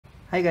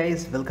Hi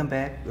guys, welcome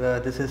back.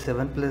 This is a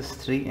OnePlus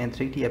 3 and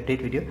 3T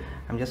update video.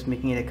 I'm just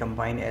making it a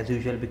combined as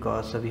usual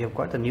because we have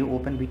got the new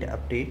open beta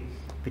update,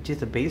 which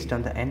is based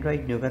on the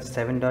Android Nougat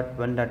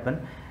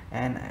 7.1.1.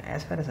 And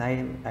as far as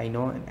I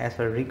know, as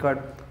per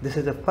record, this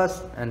is the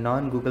first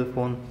non-Google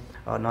phone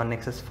or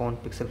non-Nexus phone,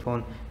 Pixel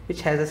phone,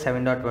 which has a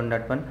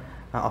 7.1.1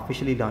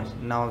 officially launched.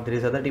 Now there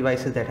is other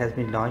devices that has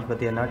been launched, but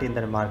they are not in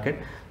the market.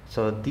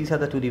 So these are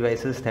the two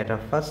devices that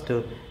are first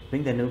to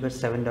bring the Nougat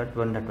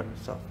 7.1.1.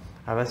 So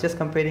I was just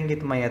comparing it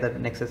to my other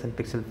Nexus and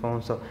Pixel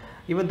phones. So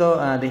even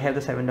though they have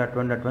the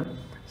 7.1.1,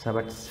 so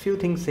but few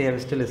things they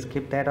have still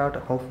skipped that out.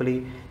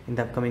 Hopefully in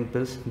the upcoming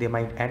builds they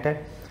might add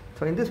that.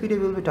 So in this video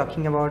we'll be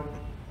talking about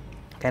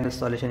kind of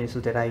installation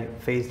issues that I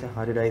faced,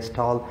 how did I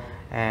install,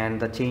 and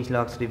the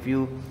changelogs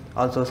review,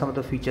 also some of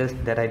the features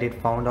that I did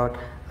found out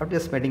after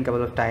just spending a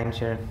couple of times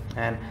here,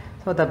 and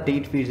some of the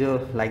update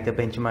video like the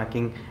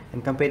benchmarking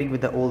and comparing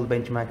with the old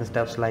benchmarking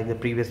stuffs like the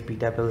previous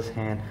beta builds,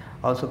 and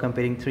also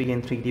comparing 3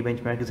 and 3D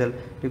benchmark result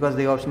because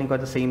they optionally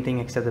got the same thing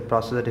except the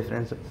processor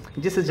difference.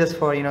 This is just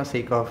for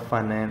sake of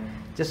fun and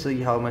just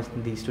see how much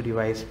these two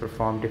devices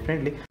perform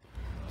differently.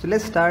 So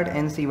let's start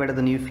and see what are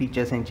the new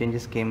features and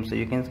changes came. So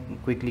you can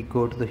quickly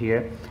go to the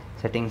here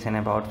settings and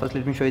about. First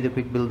let me show you the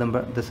quick build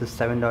number. This is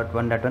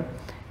 7.1.1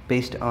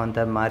 based on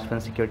the March 1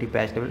 security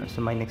patch level.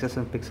 So my Nexus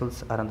and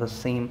Pixels are on the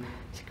same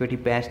security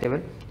patch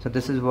level. So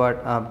this is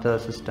what the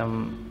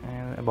system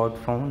about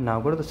phone.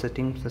 Now go to the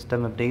settings,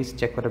 system updates,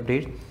 check for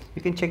updates.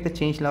 You can check the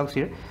change logs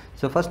here.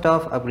 So first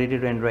off,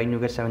 upgraded to Android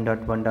Nougat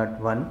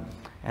 7.1.1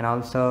 and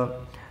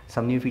also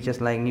some new features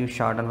like new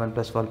shot on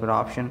OnePlus wallpaper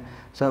option.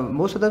 So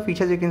most of the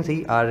features you can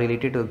see are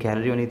related to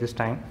gallery only this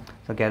time.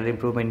 So gallery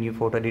improvement, new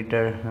photo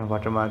editor,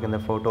 watermark in the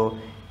photo,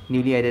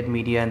 newly added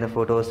media in the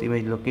photos,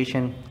 image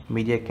location,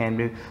 media can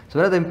be. So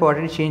one of the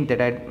important change that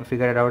I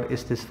figured out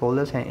is this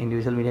folders and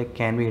individual media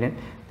can be hidden.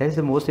 That is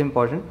the most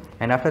important.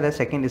 And after that,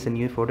 second is a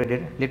new photo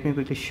editor. Let me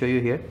quickly show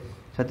you here.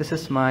 So this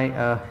is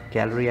my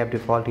gallery app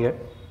default here.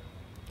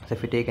 So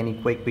if you take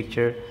any quick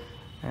picture,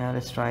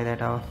 let's try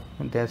that out.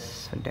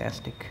 That's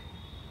fantastic.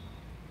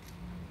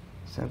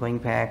 So going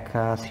back,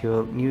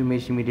 so new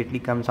image immediately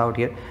comes out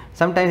here.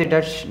 Sometimes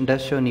it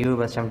does show new,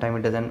 but sometimes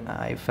it doesn't.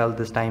 I felt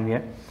this time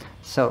here.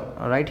 So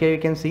right here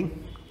you can see,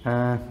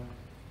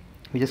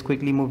 we just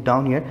quickly move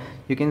down here.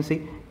 You can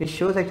see it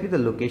shows actually the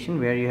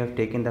location where you have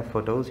taken the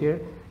photos here.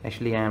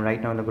 Actually I am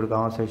right now in the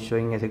Gurgaon, so it's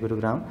showing as a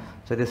Gurugram.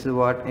 So this is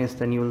what is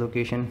the new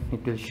location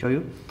it will show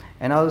you.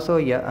 And also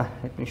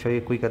let me show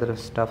you quick other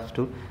stuff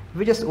too. If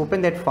we just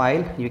open that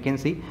file, you can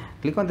see,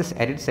 click on this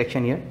edit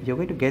section here, you're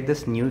going to get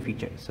this new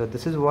feature. So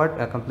this is what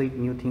a complete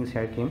new things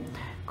here came: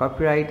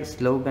 copyright,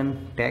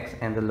 slogan, text,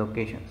 and the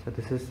location. So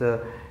this is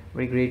a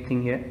very great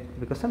thing here,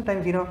 because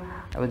sometimes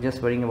I was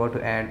just worrying about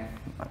to add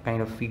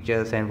kind of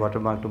features and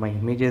watermark to my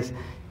images.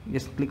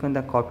 Just click on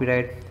the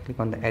copyright, click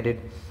on the edit,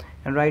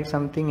 and write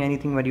something,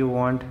 anything what you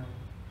want.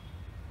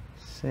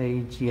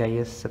 Say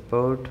GIS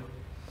support,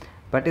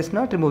 but it's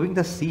not removing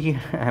the C.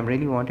 I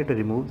really wanted to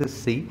remove the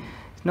C.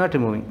 It's not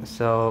removing.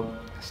 So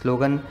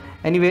slogan,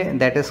 anyway,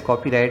 that is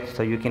copyright.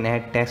 So you can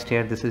add text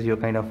here. This is your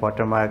kind of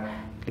watermark.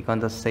 Click on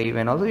the save,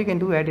 and also you can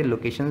do add your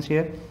locations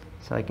here.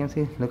 So I can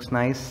see looks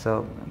nice.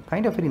 So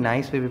kind of very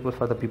nice way people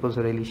for the people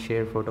who really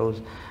share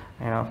photos,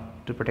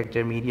 to protect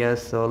their media.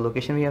 So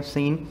location we have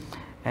seen,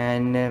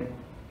 and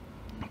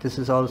this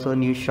is also a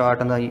new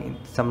shot on the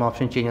some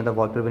option change on the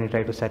wallpaper when you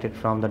try to set it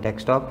from the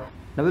desktop.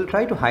 Now we'll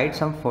try to hide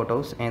some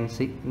photos and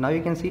see. Now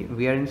you can see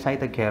we are inside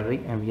the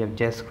gallery and we have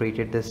just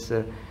created this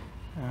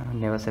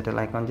never settle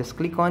icon. Just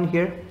click on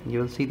here, you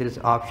will see there is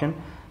option.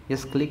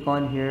 Just click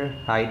on here,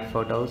 hide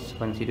photos.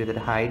 Once you do that,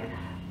 hide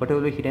whatever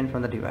will be hidden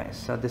from the device.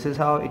 So this is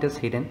how it is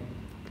hidden.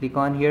 Click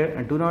on here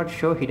and do not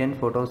show hidden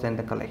photos in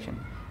the collection.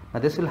 Now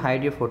this will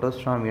hide your photos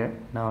from here.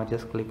 Now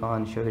just click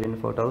on show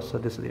hidden photos. So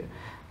this is here.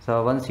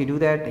 So once you do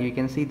that, you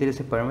can see there is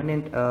a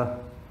permanent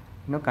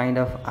kind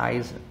of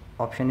eyes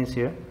option is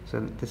here. So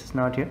this is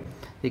not here.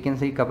 You can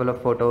see a couple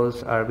of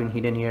photos are been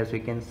hidden here. So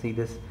you can see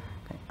this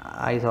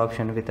eyes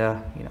option with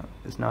a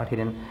it's not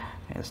hidden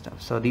and stuff.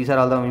 So these are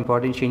all the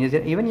important changes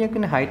here. Even you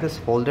can hide this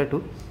folder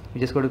too. You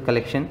just go to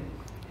collection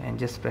and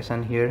just press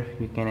on here.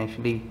 You can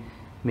actually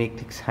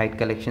make this hide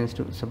collections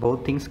too. So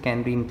both things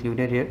can be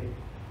included here.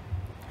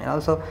 And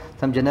also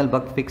some general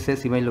bug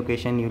fixes, image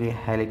location, newly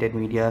highlighted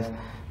medias,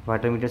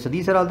 water meter. So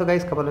these are all the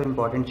guys couple of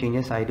important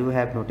changes I do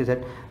have noticed that.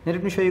 Now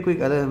let me show you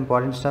quick other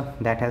important stuff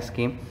that has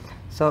came.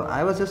 So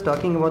I was just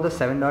talking about the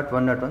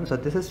 7.1.1. so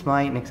this is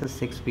my Nexus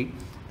 6P.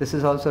 This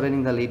is also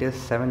running the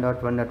latest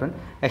 7.1.1.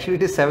 actually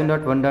it is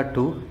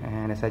 7.1.2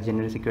 and it's a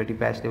general security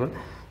patch level.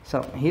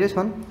 So here is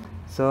one.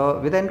 So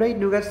with Android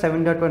Nougat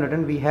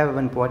 7.1.1 we have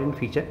one important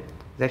feature.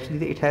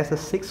 Actually it has a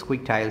 6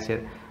 quick tiles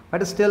here,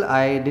 but still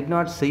I did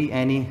not see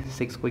any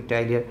 6 quick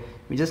tile here.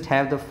 We just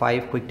have the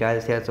 5 quick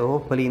tiles here. So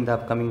hopefully in the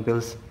upcoming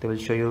builds they will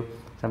show you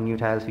some new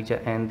tiles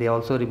feature, and they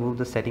also remove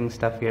the setting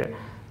stuff here.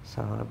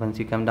 So once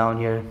you come down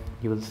here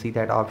you will see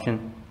that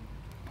option.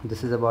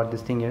 This is about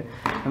this thing here,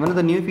 and one of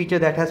the new feature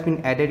that has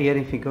been added here,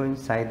 if you go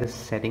inside this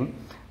setting,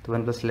 the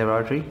OnePlus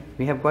laboratory.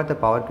 We have got the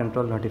power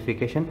control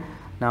notification.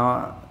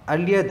 Now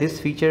earlier this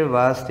feature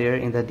was there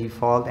in the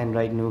default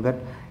Android Nougat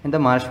in the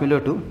Marshmallow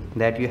 2,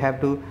 that you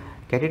have to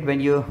get it when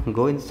you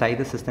go inside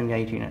the system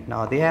unit.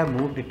 Now they have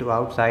moved it to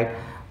outside.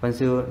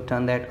 Once you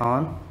turn that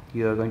on,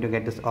 you are going to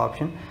get this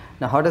option.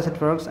 Now how does it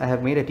works? I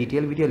have made a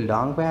detailed video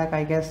long back,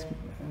 I guess,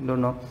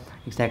 don't know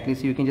exactly,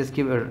 so you can just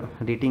give a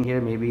rating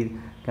here. Maybe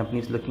company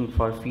is looking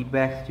for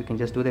feedback, you can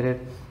just do that here.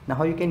 Now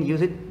how you can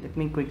use it, let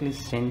me quickly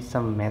send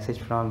some message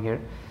from here.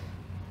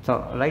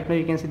 So right now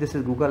you can see this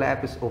is Google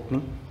app is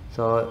opening,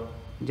 so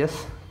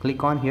just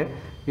click on here.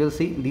 You'll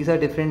see these are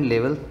different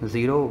levels,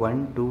 0,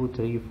 1, 2,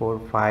 3, 4,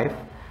 5.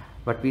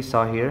 What we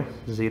saw here,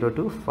 0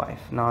 to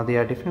 5. Now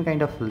there are different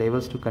kind of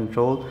levels to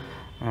control.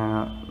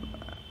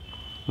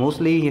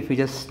 Mostly if you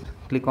just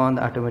click on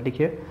the automatic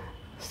here,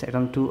 set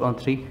on 2 or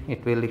 3,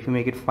 it will, if you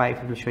make it 5,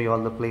 it will show you all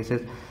the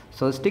places.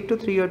 So stick to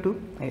 3 or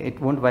 2, it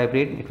won't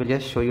vibrate, it will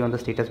just show you on the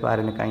status bar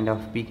in a kind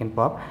of peek and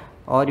pop.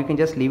 Or you can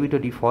just leave it to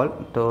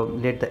default to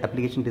let the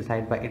application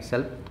decide by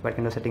itself what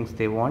kind of settings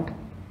they want.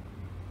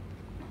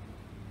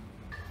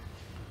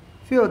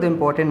 Few of the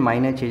important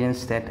minor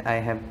changes that I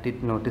have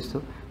did notice.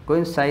 So go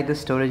inside the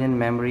storage and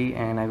memory,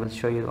 and I will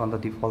show you on the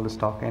default the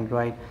stock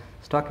Android,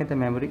 stock and the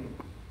memory.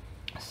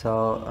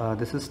 So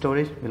this is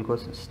storage, we'll go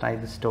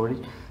inside the storage.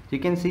 So you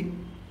can see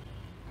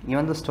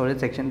even the storage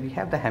section, we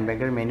have the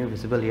hamburger menu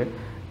visible here,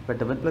 but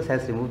the OnePlus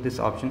has removed this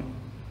option,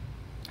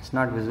 it's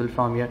not visible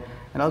from here.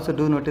 And also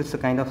do notice the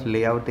kind of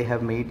layout they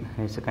have made,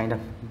 it's a kind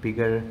of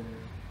bigger,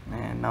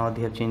 and now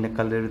they have changed the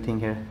color, everything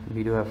here.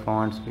 We do have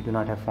fonts, we do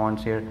not have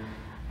fonts here.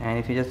 And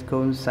if you just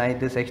go inside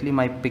this, actually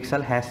my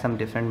Pixel has some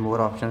different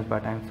more options,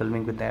 but I'm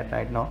filming with that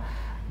right now.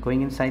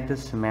 Going inside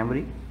this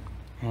memory,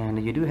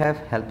 and you do have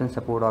help and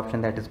support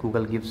option that is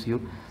Google gives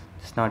you,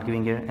 it's not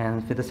giving here.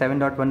 And with the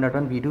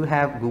 7.1.1 we do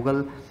have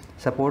Google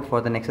support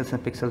for the Nexus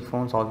and Pixel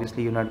phones.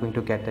 Obviously you're not going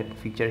to get that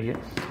feature here.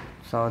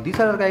 So these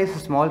are guys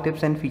small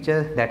tips and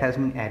features that has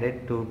been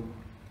added to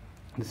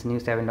this new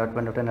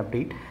 7.1.1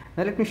 update.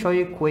 Now let me show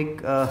you a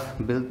quick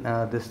build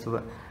this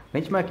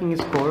benchmarking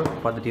score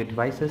for the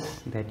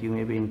devices that you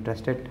may be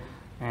interested.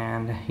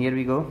 And here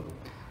we go.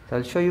 So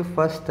I'll show you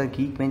first the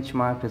Geek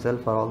benchmark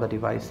result for all the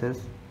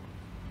devices.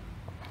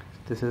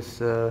 This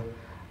is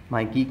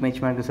my Geek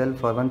benchmark result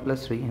for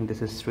OnePlus 3, and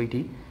this is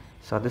 3T.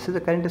 So this is the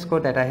current score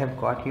that I have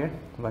got here,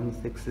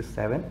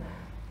 1667.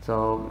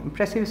 So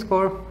impressive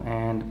score,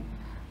 and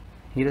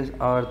here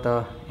are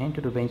the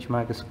Antutu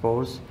benchmark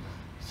scores.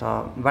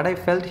 So what I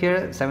felt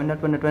here,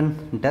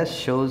 7.1.1 does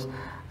shows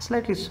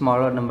slightly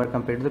smaller number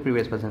compared to the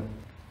previous version.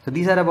 So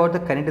these are about the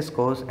current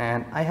scores,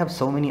 and I have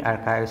so many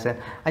archives.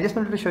 I just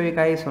wanted to show you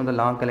guys from the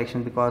long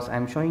collection because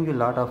I'm showing you a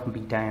lot of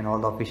beta and all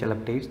the official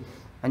updates.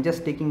 I'm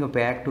just taking you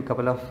back to a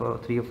couple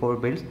of 3 or 4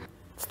 builds.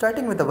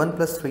 Starting with the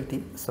OnePlus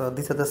 3T, so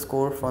these are the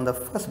score from the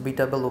first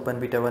beta build Open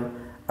Beta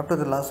 1 up to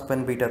the last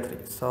Open Beta 3.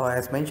 So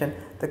as mentioned,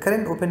 the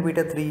current Open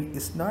Beta 3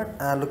 is not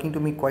looking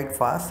to me quite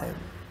fast.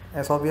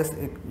 As obvious,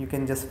 you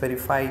can just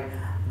verify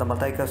the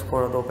multi-core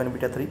score of the Open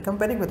Beta 3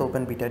 comparing with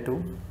Open Beta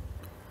 2.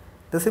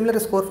 The similar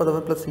score for the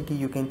OnePlus 3T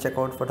you can check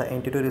out for the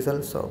Antutu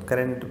results. So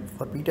current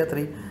for Beta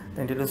 3,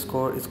 the Antutu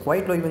score is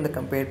quite low even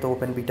compared to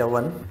Open Beta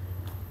 1.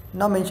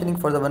 Now mentioning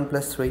for the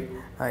OnePlus 3,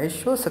 it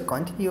shows a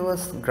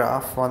continuous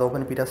graph for the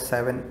Open Beta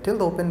 7 till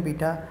the Open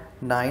Beta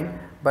 9,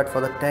 but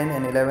for the 10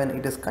 and 11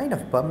 it is kind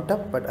of bumped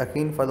up, but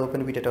again for the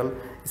Open Beta 12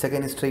 it's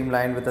again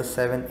streamlined with the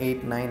 7,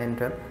 8, 9 and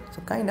 12.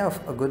 So kind of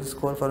a good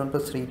score for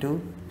OnePlus 3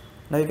 too.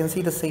 Now you can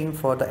see the same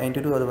for the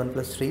Antutu or the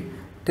OnePlus 3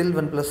 till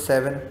OnePlus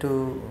 7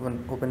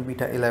 to Open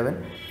Beta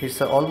 11.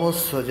 It's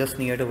almost just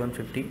near to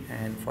 150,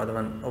 and for the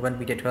Open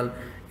Beta 12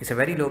 it's a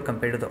very low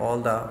compared to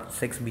all the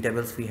 6 beta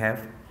builds we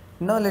have.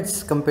 Now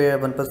let's compare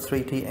OnePlus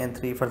 3T and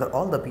 3 for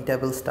all the beta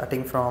builds,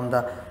 starting from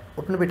the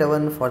Open Beta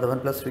 1 for the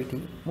OnePlus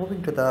 3T,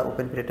 moving to the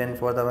Open Beta 10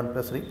 for the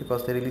OnePlus 3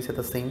 because they release at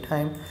the same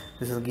time.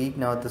 This is Geek,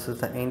 now this is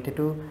the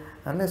Antutu,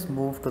 and let's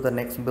move to the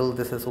next build.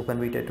 This is Open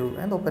Beta 2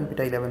 and Open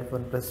Beta 11 for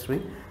OnePlus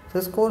 3. So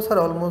the scores are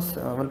almost,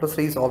 OnePlus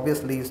 3 is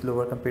obviously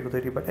lower compared to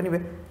 3T, but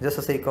anyway, just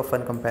for the sake of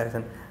fun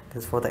comparison,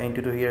 this is for the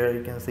Antutu here.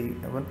 You can see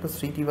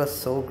OnePlus 3T was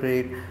so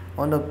great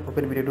on the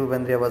Open Beta 2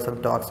 when there was some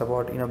talks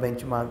about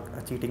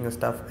benchmark cheating and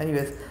stuff.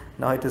 Anyways,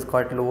 now it is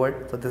quite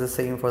lowered. So this is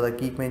same for the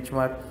Geek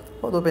benchmark.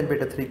 For the Open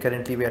Beta 3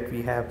 currently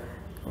we have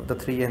the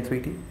 3 and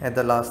 3T. At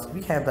the last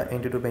we have the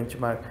Antutu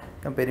benchmark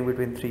comparing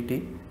between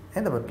 3T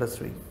and the OnePlus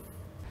 3.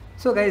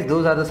 So guys,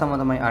 those are some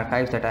of my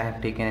archives that I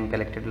have taken and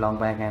collected long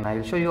back, and I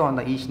will show you on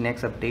the each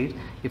next update.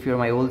 If you're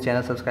my old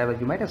channel subscriber,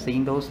 you might have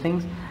seen those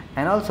things.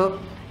 And also,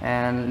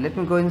 and let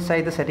me go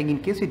inside the setting in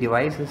case your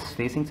device is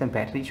facing some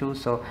battery issues.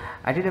 So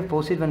I did have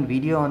posted one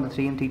video on the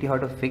 3 and 3T how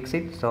to fix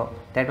it, so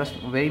that was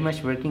very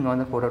much working on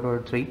the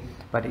 4.3.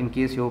 but in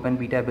case your Open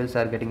Beta builds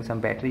are getting some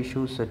battery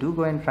issues, so do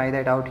go and try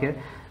that out here.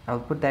 I'll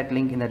put that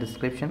link in the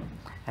description.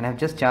 And I've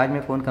just charged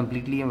my phone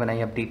completely when I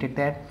updated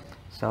that.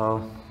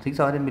 So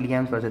 3000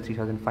 milliamps versus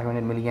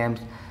 3500 milliamps.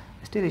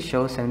 Still it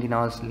shows 17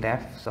 hours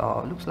left.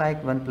 So looks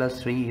like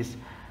OnePlus 3 is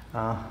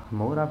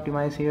more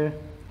optimized here.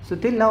 So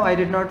till now I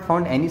did not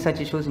found any such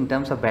issues in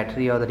terms of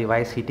battery or the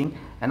device heating.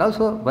 And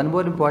also one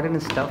more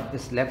important stuff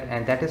is left,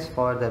 and that is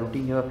for the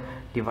rooting your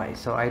device.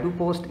 So I do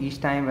post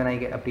each time when I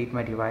update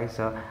my device.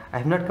 I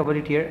have not covered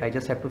it here. I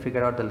just have to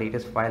figure out the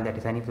latest file, that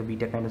is any of the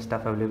beta kind of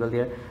stuff available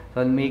there.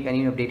 So I'll make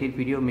any updated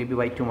video maybe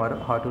by tomorrow,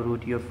 how to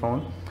root your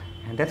phone.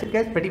 And that's it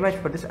guys, pretty much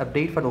for this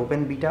update for the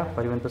open beta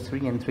for OnePlus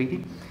 3 and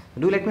 3T.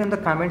 Do let me know in the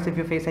comments if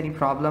you face any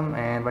problem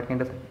and what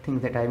kind of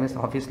things that I missed.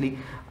 Obviously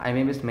I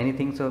may miss many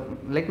things, so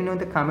let me know in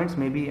the comments.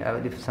 Maybe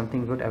if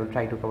something good I will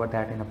try to cover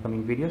that in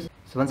upcoming videos.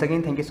 So once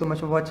again, thank you so much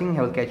for watching.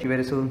 I will catch you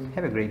very soon.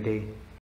 Have a great day.